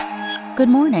Good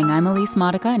morning, I'm Elise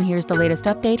Modica, and here's the latest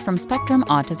update from Spectrum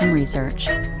Autism Research.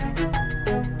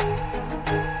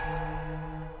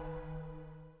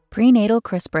 Prenatal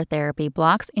CRISPR therapy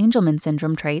blocks Angelman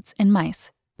syndrome traits in mice,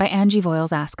 by Angie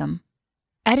Voiles-Ascom.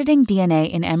 Editing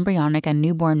DNA in embryonic and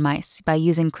newborn mice by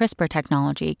using CRISPR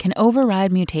technology can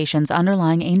override mutations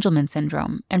underlying Angelman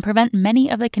syndrome and prevent many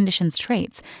of the condition's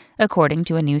traits, according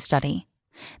to a new study.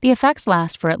 The effects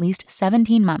last for at least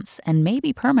 17 months and may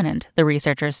be permanent, the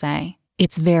researchers say.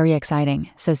 It's very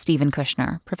exciting, says Stephen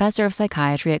Kushner, professor of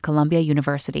psychiatry at Columbia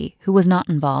University, who was not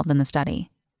involved in the study.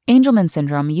 Angelman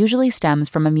syndrome usually stems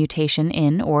from a mutation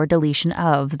in or deletion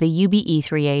of the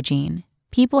UBE3A gene.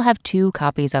 People have 2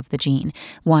 copies of the gene,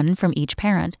 one from each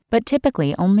parent, but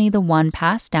typically only the one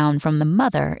passed down from the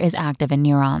mother is active in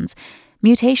neurons.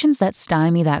 Mutations that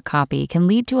stymie that copy can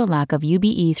lead to a lack of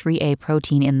UBE3A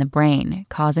protein in the brain,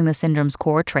 causing the syndrome's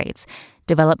core traits: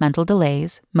 developmental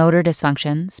delays, motor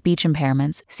dysfunction, speech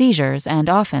impairments, seizures, and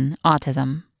often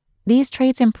autism. These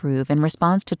traits improve in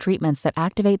response to treatments that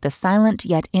activate the silent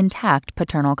yet intact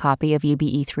paternal copy of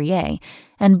UBE3A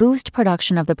and boost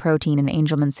production of the protein in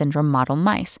Angelman syndrome model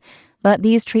mice. But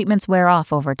these treatments wear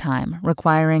off over time,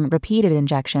 requiring repeated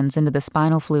injections into the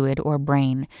spinal fluid or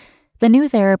brain. The new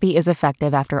therapy is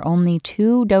effective after only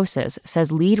 2 doses,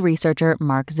 says lead researcher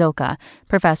Mark Zilka,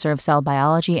 professor of cell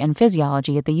biology and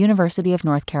physiology at the University of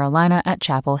North Carolina at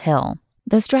Chapel Hill.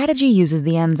 The strategy uses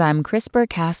the enzyme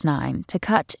CRISPR-Cas9 to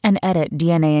cut and edit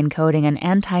DNA encoding an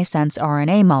antisense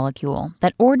RNA molecule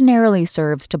that ordinarily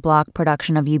serves to block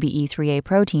production of UBE3A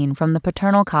protein from the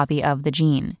paternal copy of the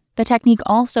gene. The technique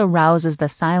also rouses the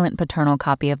silent paternal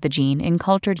copy of the gene in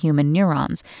cultured human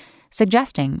neurons,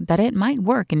 suggesting that it might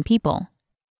work in people.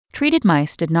 Treated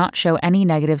mice did not show any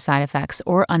negative side effects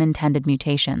or unintended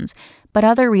mutations, but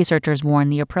other researchers warn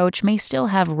the approach may still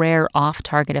have rare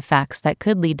off-target effects that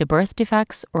could lead to birth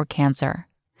defects or cancer.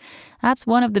 That's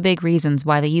one of the big reasons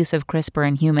why the use of CRISPR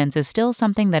in humans is still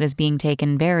something that is being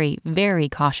taken very, very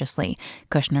cautiously,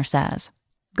 Kushner says.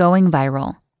 Going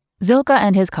viral. Zilka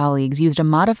and his colleagues used a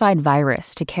modified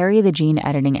virus to carry the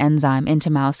gene-editing enzyme into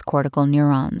mouse cortical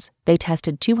neurons. They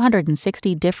tested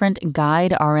 260 different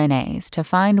guide RNAs to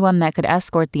find one that could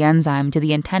escort the enzyme to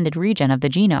the intended region of the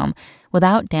genome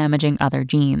without damaging other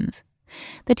genes.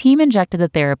 The team injected the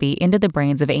therapy into the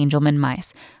brains of Angelman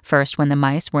mice, first when the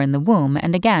mice were in the womb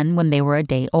and again when they were a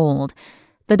day old.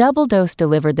 The double dose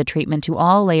delivered the treatment to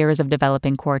all layers of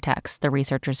developing cortex, the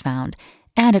researchers found,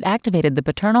 and it activated the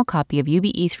paternal copy of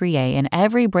UBE3A in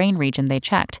every brain region they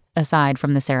checked, aside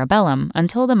from the cerebellum,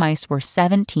 until the mice were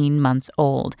 17 months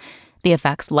old. The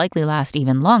effects likely last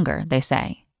even longer, they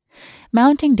say.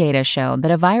 Mounting data show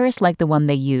that a virus like the one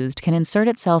they used can insert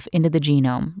itself into the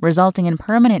genome, resulting in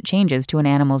permanent changes to an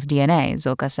animal's DNA,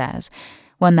 Zilka says.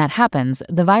 When that happens,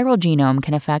 the viral genome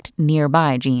can affect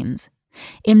nearby genes.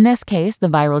 In this case, the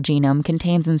viral genome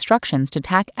contains instructions to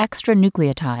tack extra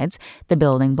nucleotides, the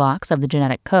building blocks of the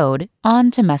genetic code,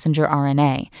 onto messenger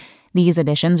RNA. These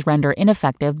additions render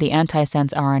ineffective the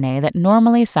antisense RNA that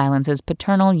normally silences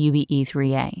paternal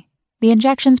UBE3A. The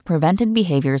injections prevented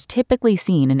behaviors typically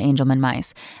seen in Angelman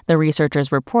mice, the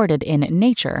researchers reported in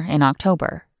Nature in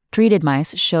October. Treated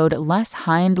mice showed less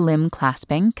hind limb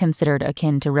clasping, considered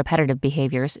akin to repetitive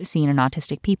behaviors seen in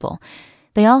autistic people.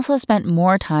 They also spent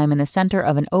more time in the center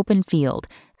of an open field,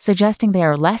 suggesting they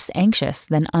are less anxious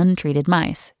than untreated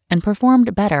mice, and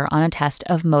performed better on a test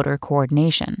of motor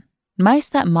coordination. Mice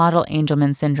that model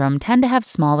Angelman syndrome tend to have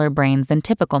smaller brains than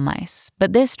typical mice,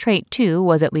 but this trait too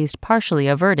was at least partially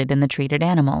averted in the treated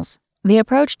animals. The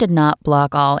approach did not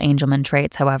block all Angelman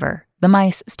traits, however. The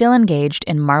mice still engaged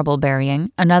in marble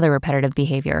burying, another repetitive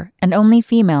behavior, and only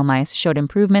female mice showed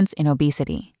improvements in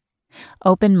obesity.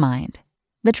 Open mind.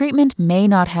 The treatment may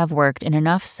not have worked in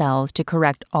enough cells to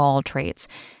correct all traits.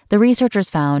 The researchers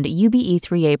found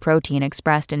UBE3A protein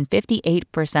expressed in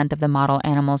 58% of the model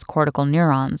animals' cortical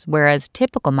neurons, whereas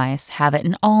typical mice have it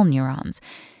in all neurons.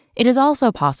 It is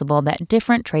also possible that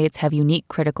different traits have unique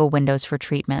critical windows for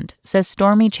treatment, says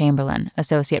Stormy Chamberlain,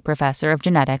 associate professor of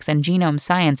genetics and genome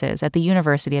sciences at the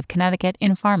University of Connecticut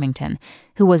in Farmington,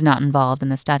 who was not involved in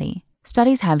the study.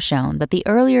 Studies have shown that the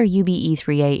earlier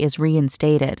UBE3A is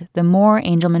reinstated, the more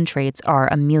Angelman traits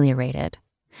are ameliorated.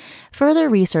 Further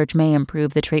research may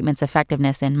improve the treatment's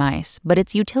effectiveness in mice, but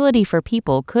its utility for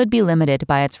people could be limited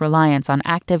by its reliance on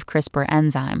active CRISPR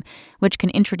enzyme, which can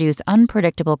introduce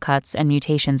unpredictable cuts and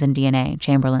mutations in DNA,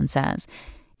 Chamberlain says.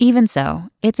 Even so,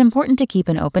 it's important to keep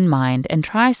an open mind and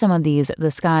try some of these the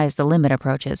sky's the limit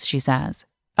approaches, she says.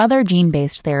 Other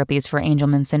gene-based therapies for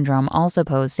Angelman syndrome also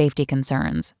pose safety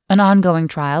concerns. An ongoing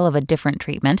trial of a different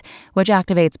treatment, which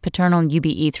activates paternal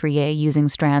UBE3A using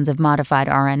strands of modified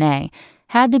RNA,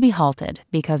 had to be halted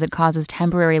because it causes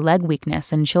temporary leg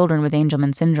weakness in children with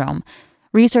Angelman syndrome.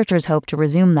 Researchers hope to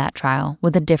resume that trial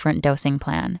with a different dosing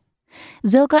plan.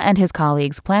 Zilka and his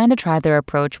colleagues plan to try their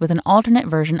approach with an alternate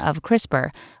version of CRISPR,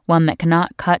 one that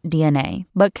cannot cut DNA,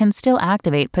 but can still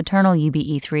activate paternal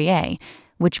UBE3A,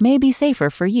 which may be safer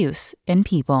for use in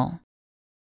people.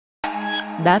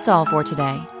 That's all for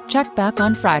today. Check back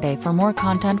on Friday for more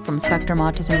content from Spectrum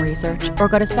Autism Research or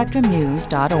go to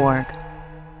spectrumnews.org.